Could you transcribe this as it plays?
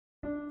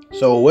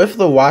So with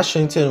the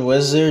Washington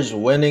Wizards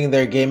winning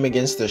their game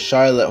against the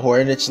Charlotte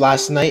Hornets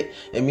last night,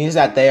 it means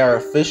that they are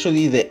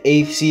officially the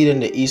 8th seed in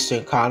the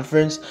Eastern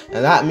Conference,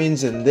 and that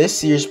means in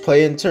this year's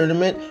play-in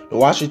tournament, the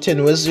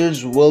Washington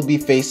Wizards will be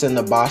facing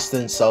the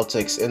Boston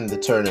Celtics in the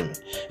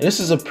tournament. And this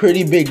is a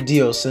pretty big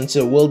deal since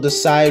it will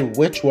decide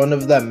which one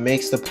of them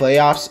makes the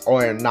playoffs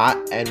or not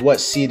and what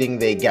seeding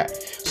they get.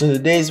 So in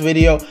today's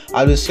video,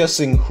 I'll be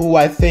discussing who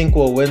I think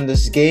will win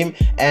this game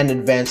and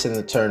advance in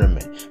the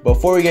tournament.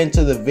 Before we get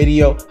into the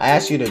video, I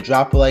ask you to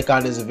drop a like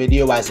on this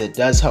video as it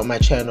does help my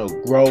channel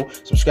grow.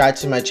 Subscribe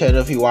to my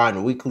channel if you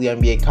want weekly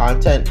NBA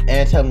content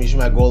and help me reach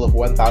my goal of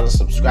 1,000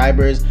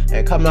 subscribers.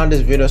 And comment on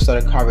this video,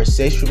 start a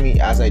conversation with me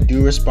as I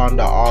do respond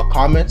to all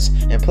comments,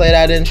 and play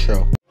that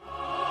intro.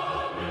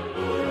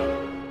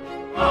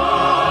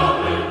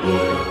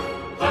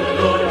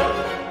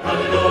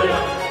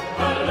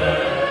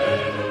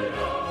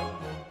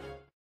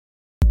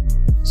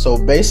 So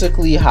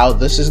basically how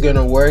this is going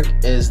to work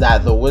is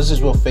that the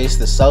Wizards will face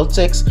the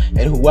Celtics,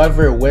 and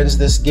whoever wins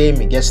this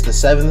game gets the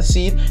 7th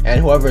seed, and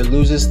whoever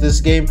loses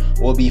this game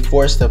will be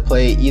forced to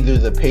play either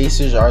the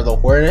Pacers or the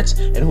Hornets,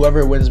 and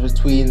whoever wins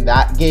between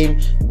that game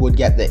would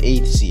get the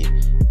 8th seed.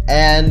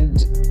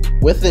 And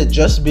with it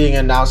just being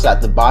announced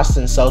that the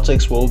Boston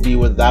Celtics will be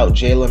without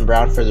Jaylen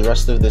Brown for the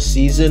rest of the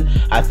season,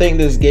 I think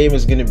this game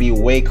is going to be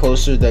way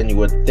closer than you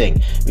would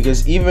think.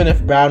 Because even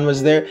if Brown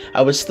was there,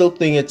 I would still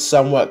think it's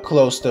somewhat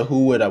close to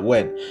who would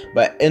win.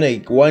 But in a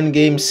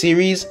one-game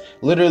series,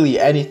 literally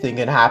anything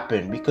can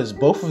happen because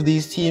both of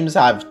these teams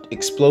have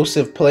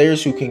explosive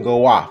players who can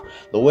go off.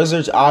 The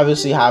Wizards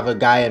obviously have a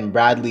guy in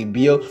Bradley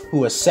Beal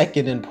who is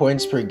second in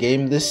points per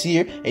game this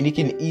year, and he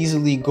can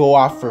easily go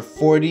off for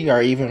 40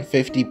 or even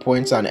 50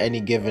 points on any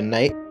given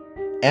night.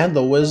 And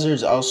the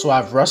Wizards also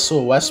have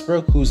Russell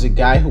Westbrook, who's a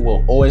guy who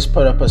will always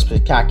put up a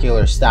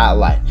spectacular stat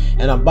line.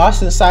 And on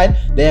Boston's side,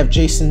 they have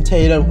Jason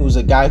Tatum, who's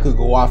a guy who could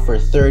go off for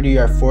 30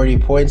 or 40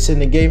 points in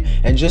the game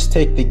and just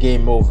take the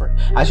game over.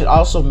 I should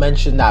also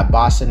mention that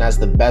Boston has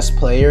the best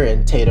player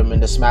in Tatum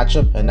in this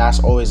matchup, and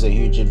that's always a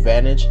huge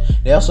advantage.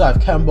 They also have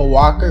Kemba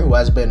Walker, who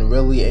has been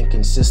really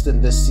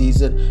inconsistent this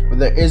season, but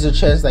there is a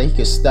chance that he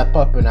could step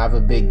up and have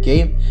a big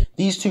game.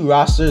 These two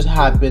rosters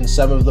have been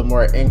some of the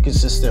more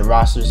inconsistent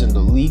rosters in the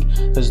league,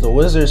 because the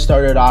Wizards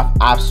started off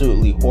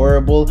absolutely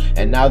horrible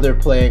and now they're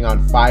playing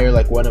on fire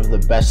like one of the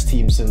best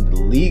teams in the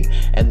league,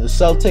 and the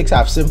Celtics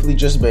have simply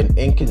just been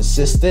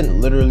inconsistent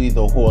literally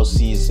the whole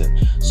season.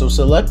 So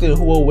selecting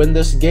who will win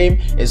this game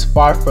is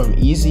far from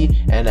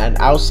easy, and an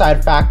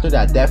outside factor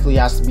that definitely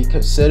has to be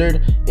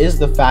considered is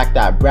the fact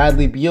that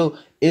Bradley Beal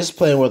is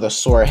playing with a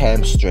sore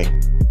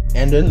hamstring.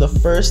 And in the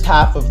first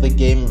half of the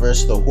game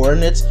versus the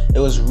Hornets, it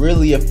was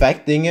really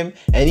affecting him.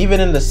 And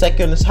even in the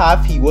second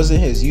half, he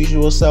wasn't his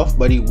usual self,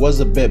 but he was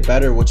a bit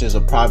better, which is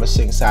a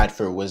promising side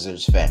for a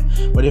Wizards fan.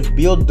 But if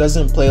Beal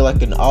doesn't play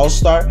like an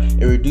all-star,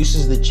 it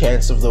reduces the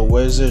chance of the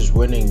Wizards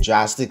winning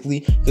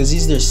drastically, because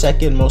he's their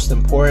second most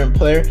important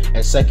player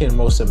and second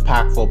most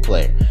impactful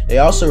player. They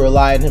also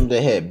rely on him to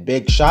hit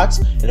big shots,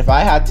 and if I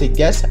had to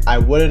guess, I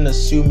wouldn't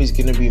assume he's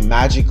going to be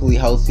magically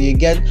healthy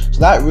again, so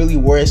that really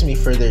worries me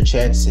for their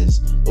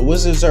chances. The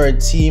Wizards are a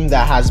team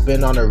that has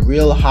been on a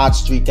real hot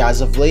streak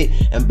as of late,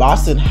 and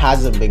Boston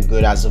hasn't been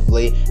good as of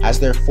late, as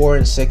they're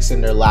 4-6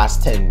 in their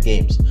last 10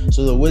 games.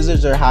 So the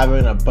Wizards are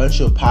having a bunch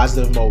of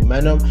positive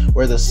momentum,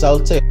 where the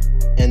Celtics,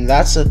 and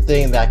that's a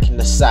thing that can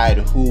decide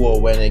who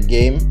will win a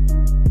game.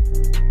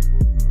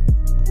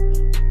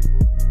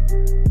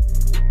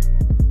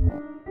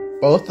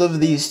 Both of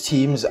these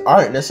teams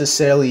aren't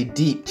necessarily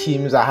deep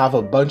teams that have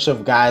a bunch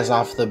of guys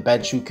off the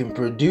bench who can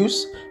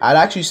produce. I'd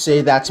actually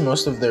say that's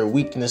most of their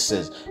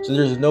weaknesses, so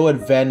there's no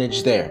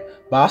advantage there.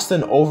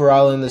 Boston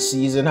overall in the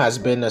season has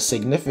been a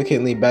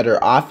significantly better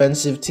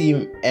offensive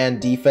team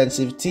and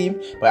defensive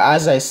team, but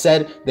as I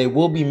said, they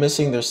will be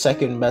missing their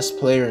second best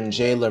player in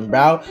Jaylen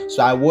Brown,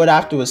 so I would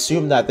have to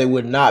assume that they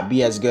would not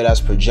be as good as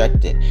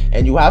projected.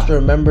 And you have to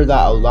remember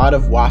that a lot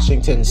of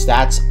Washington's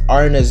stats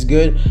aren't as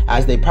good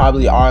as they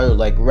probably are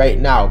like right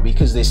now,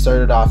 because they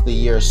started off the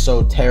year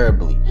so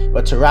terribly.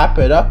 But to wrap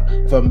it up,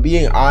 if I'm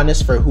being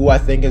honest for who I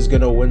think is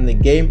going to win the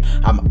game,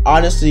 I'm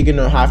honestly going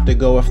to have to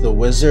go with the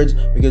Wizards,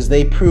 because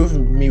they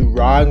proved me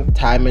wrong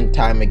time and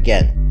time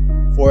again.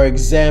 For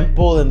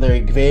example, in their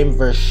game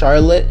versus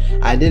Charlotte,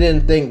 I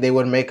didn't think they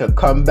would make a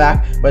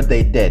comeback, but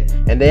they did.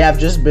 And they have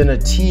just been a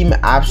team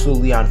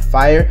absolutely on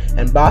fire,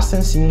 and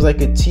Boston seems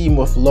like a team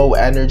with low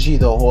energy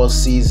the whole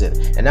season.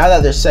 And now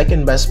that their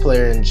second best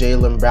player in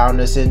Jaylen Brown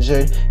is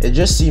injured, it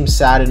just seems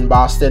sad in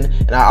Boston.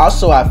 And I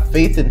also have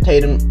faith in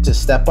Tatum to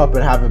step up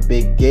and have a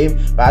big game,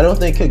 but I don't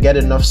think he'll get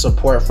enough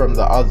support from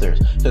the others,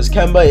 because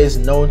Kemba is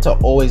known to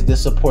always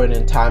disappoint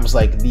in times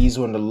like these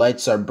when the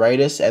lights are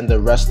brightest and the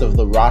rest of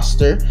the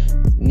roster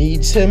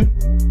needs him,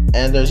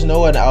 and there's no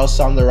one else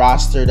on the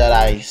roster that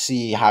I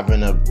see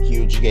having a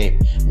huge game.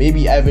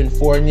 Maybe Evan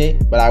Fournier,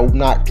 but I'm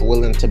not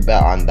willing to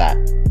bet on that.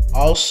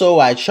 Also,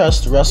 I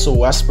trust Russell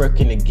Westbrook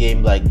in a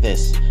game like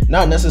this.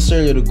 Not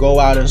necessarily to go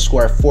out and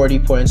score 40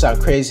 points on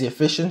crazy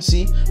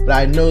efficiency, but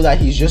I know that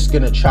he's just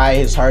going to try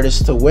his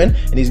hardest to win,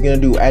 and he's going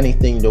to do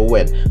anything to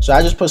win. So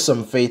I just put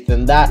some faith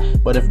in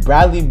that. But if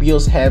Bradley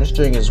Beal's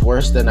hamstring is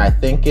worse than I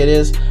think it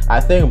is,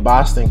 I think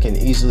Boston can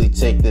easily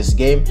take this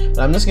game. But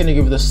I'm just going to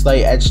give the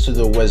slight edge to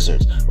the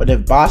Wizards. But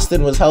if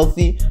Boston was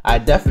healthy, I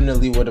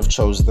definitely would have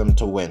chose them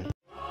to win.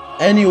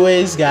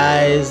 Anyways,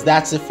 guys,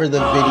 that's it for the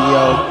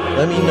video.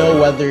 Let me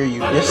know whether you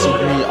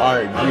disagree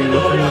or agree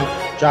with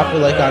me. Drop a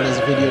like on this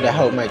video to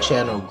help my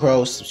channel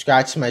grow.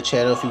 Subscribe to my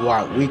channel if you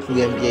want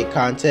weekly NBA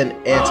content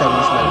and to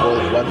reach my goal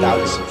of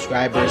 1,000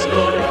 subscribers.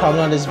 And comment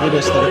on this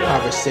video, start a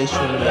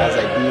conversation with me as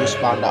I do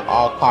respond to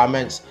all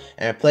comments.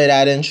 And play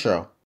that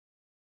intro.